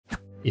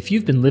If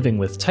you've been living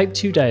with type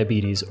 2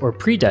 diabetes or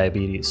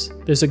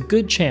prediabetes, there's a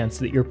good chance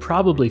that you're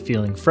probably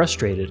feeling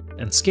frustrated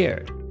and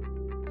scared.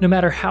 No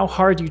matter how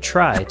hard you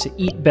try to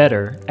eat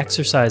better,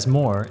 exercise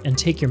more, and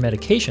take your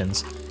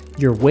medications,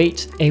 your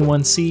weight,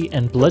 A1C,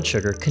 and blood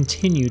sugar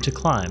continue to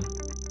climb.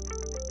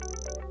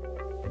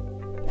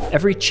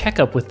 Every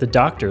checkup with the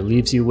doctor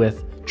leaves you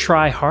with,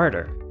 "Try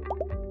harder,"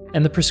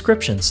 and the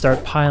prescriptions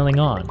start piling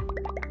on.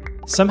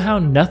 Somehow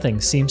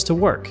nothing seems to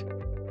work.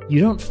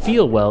 You don't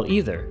feel well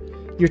either.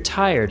 You're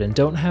tired and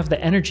don't have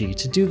the energy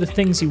to do the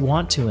things you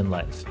want to in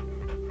life.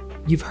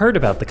 You've heard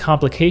about the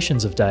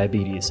complications of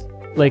diabetes,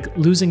 like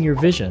losing your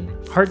vision,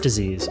 heart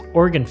disease,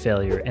 organ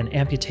failure, and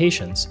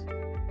amputations.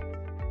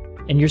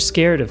 And you're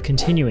scared of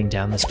continuing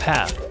down this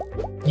path.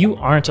 You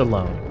aren't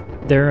alone.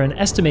 There are an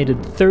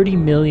estimated 30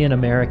 million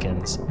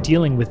Americans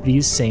dealing with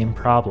these same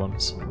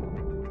problems.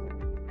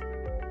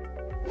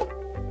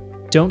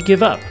 Don't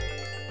give up.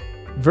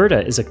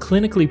 Virta is a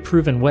clinically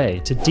proven way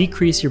to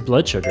decrease your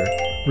blood sugar,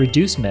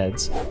 reduce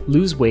meds,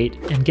 lose weight,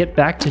 and get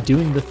back to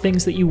doing the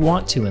things that you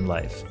want to in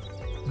life.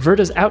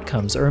 Virta's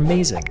outcomes are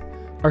amazing.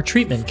 Our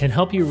treatment can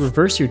help you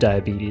reverse your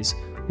diabetes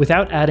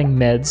without adding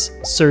meds,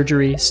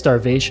 surgery,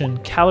 starvation,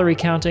 calorie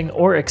counting,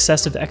 or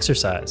excessive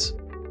exercise.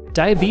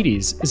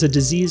 Diabetes is a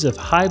disease of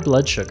high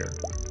blood sugar.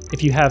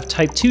 If you have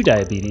type 2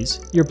 diabetes,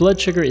 your blood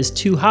sugar is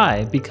too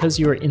high because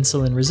you are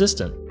insulin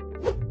resistant.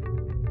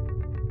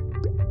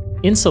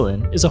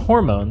 Insulin is a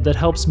hormone that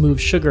helps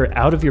move sugar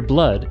out of your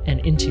blood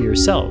and into your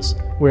cells,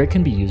 where it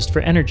can be used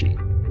for energy.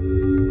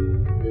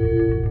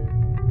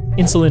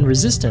 Insulin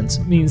resistance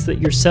means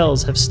that your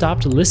cells have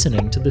stopped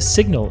listening to the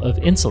signal of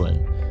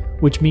insulin,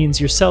 which means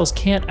your cells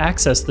can't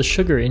access the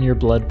sugar in your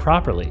blood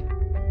properly.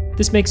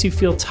 This makes you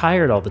feel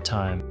tired all the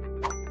time,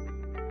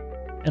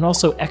 and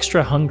also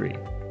extra hungry.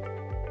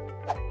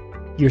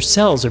 Your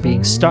cells are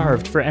being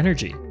starved for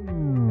energy.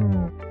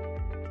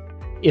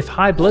 If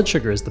high blood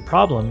sugar is the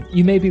problem,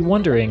 you may be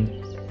wondering,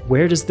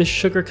 where does this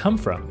sugar come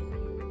from?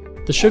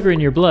 The sugar in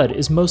your blood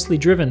is mostly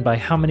driven by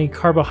how many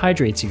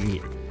carbohydrates you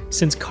eat,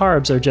 since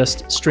carbs are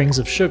just strings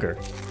of sugar.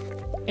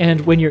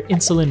 And when you're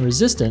insulin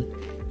resistant,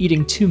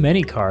 eating too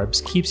many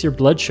carbs keeps your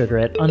blood sugar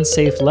at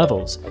unsafe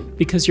levels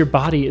because your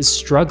body is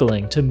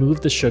struggling to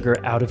move the sugar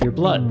out of your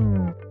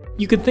blood.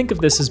 You could think of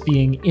this as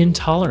being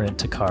intolerant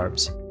to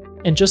carbs.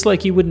 And just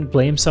like you wouldn't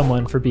blame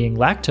someone for being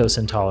lactose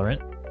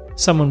intolerant,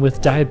 someone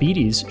with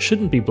diabetes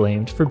shouldn't be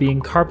blamed for being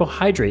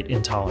carbohydrate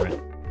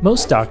intolerant.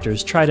 Most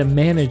doctors try to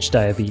manage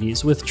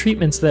diabetes with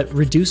treatments that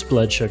reduce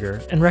blood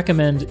sugar and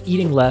recommend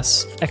eating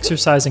less,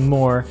 exercising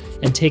more,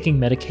 and taking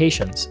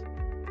medications.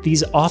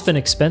 These often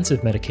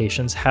expensive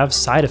medications have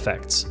side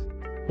effects.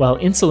 While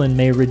insulin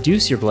may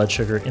reduce your blood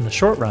sugar in the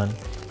short run,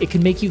 it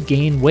can make you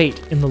gain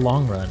weight in the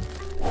long run.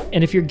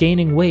 And if you're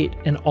gaining weight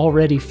and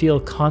already feel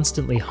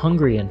constantly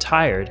hungry and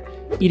tired,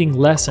 eating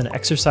less and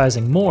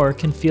exercising more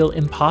can feel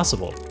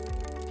impossible.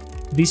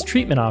 These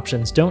treatment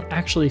options don't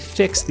actually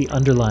fix the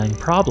underlying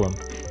problem.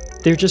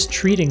 They're just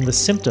treating the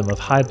symptom of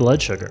high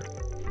blood sugar.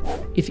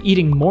 If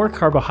eating more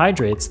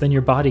carbohydrates than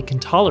your body can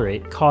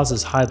tolerate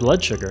causes high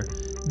blood sugar,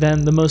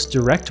 then the most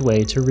direct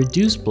way to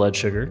reduce blood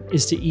sugar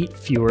is to eat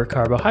fewer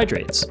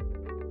carbohydrates.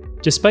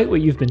 Despite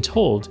what you've been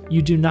told,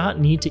 you do not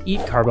need to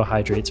eat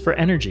carbohydrates for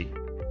energy.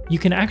 You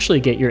can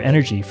actually get your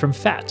energy from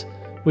fat,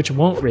 which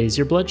won't raise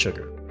your blood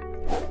sugar.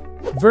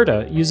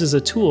 Virta uses a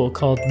tool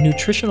called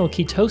nutritional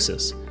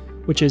ketosis,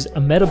 which is a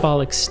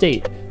metabolic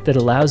state that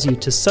allows you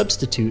to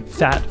substitute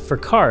fat for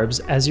carbs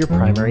as your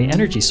primary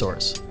energy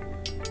source.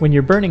 When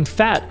you're burning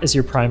fat as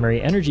your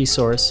primary energy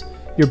source,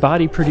 your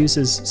body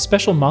produces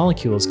special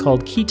molecules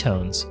called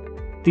ketones.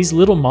 These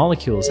little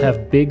molecules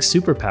have big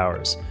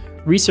superpowers.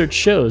 Research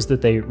shows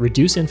that they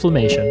reduce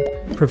inflammation,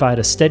 provide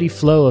a steady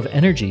flow of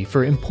energy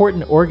for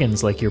important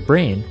organs like your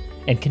brain,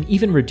 and can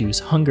even reduce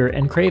hunger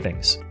and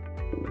cravings.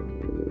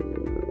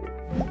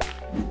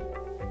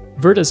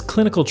 Virta's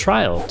clinical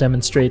trial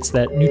demonstrates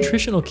that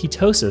nutritional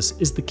ketosis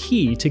is the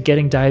key to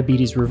getting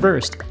diabetes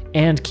reversed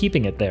and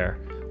keeping it there,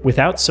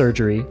 without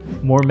surgery,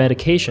 more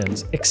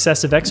medications,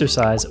 excessive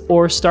exercise,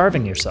 or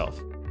starving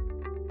yourself.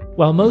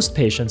 While most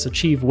patients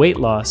achieve weight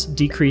loss,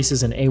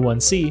 decreases in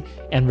A1C,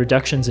 and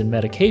reductions in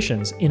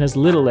medications in as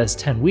little as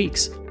 10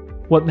 weeks,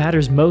 what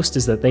matters most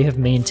is that they have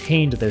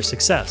maintained their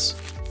success.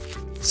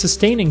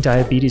 Sustaining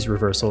diabetes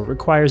reversal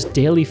requires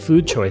daily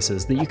food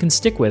choices that you can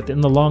stick with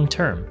in the long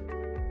term.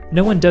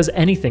 No one does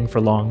anything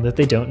for long that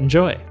they don't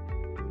enjoy.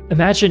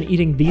 Imagine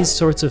eating these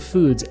sorts of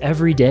foods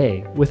every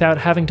day without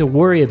having to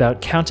worry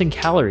about counting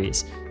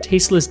calories,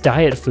 tasteless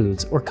diet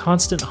foods, or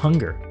constant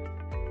hunger.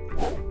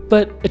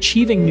 But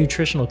achieving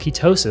nutritional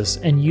ketosis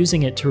and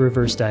using it to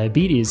reverse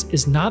diabetes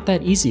is not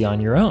that easy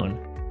on your own.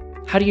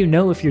 How do you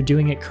know if you're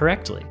doing it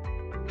correctly?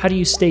 How do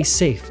you stay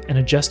safe and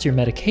adjust your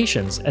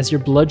medications as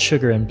your blood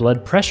sugar and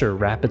blood pressure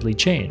rapidly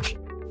change?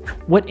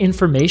 What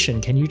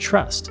information can you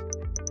trust?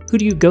 Who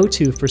do you go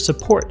to for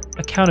support,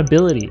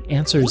 accountability,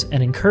 answers,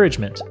 and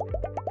encouragement?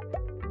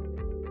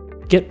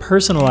 Get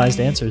personalized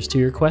answers to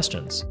your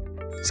questions.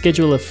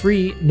 Schedule a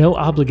free,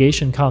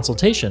 no-obligation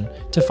consultation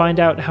to find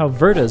out how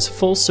Virta's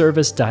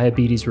full-service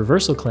diabetes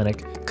reversal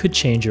clinic could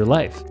change your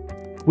life.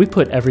 We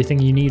put everything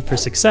you need for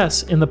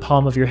success in the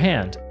palm of your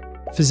hand: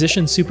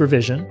 physician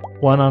supervision,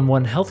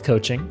 one-on-one health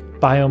coaching,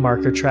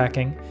 biomarker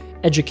tracking,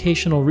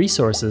 educational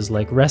resources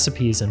like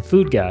recipes and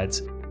food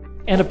guides,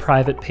 and a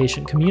private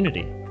patient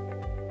community.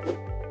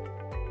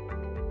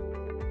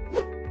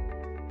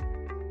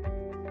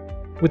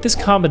 With this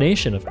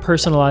combination of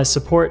personalized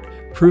support,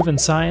 proven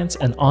science,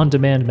 and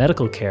on-demand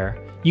medical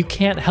care, you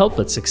can't help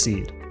but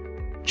succeed.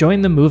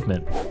 Join the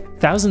movement.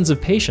 Thousands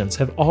of patients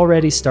have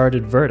already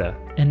started Virta,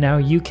 and now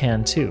you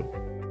can too.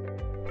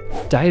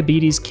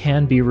 Diabetes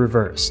can be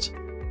reversed.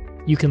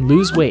 You can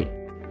lose weight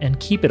and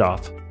keep it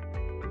off.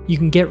 You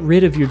can get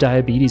rid of your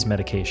diabetes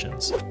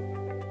medications.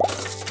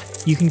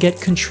 You can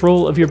get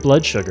control of your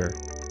blood sugar.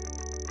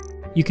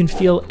 You can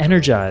feel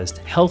energized,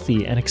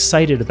 healthy, and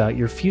excited about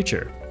your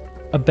future.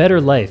 A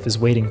better life is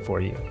waiting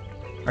for you.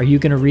 Are you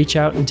going to reach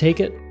out and take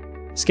it?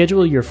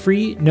 Schedule your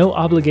free,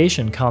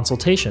 no-obligation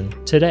consultation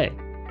today.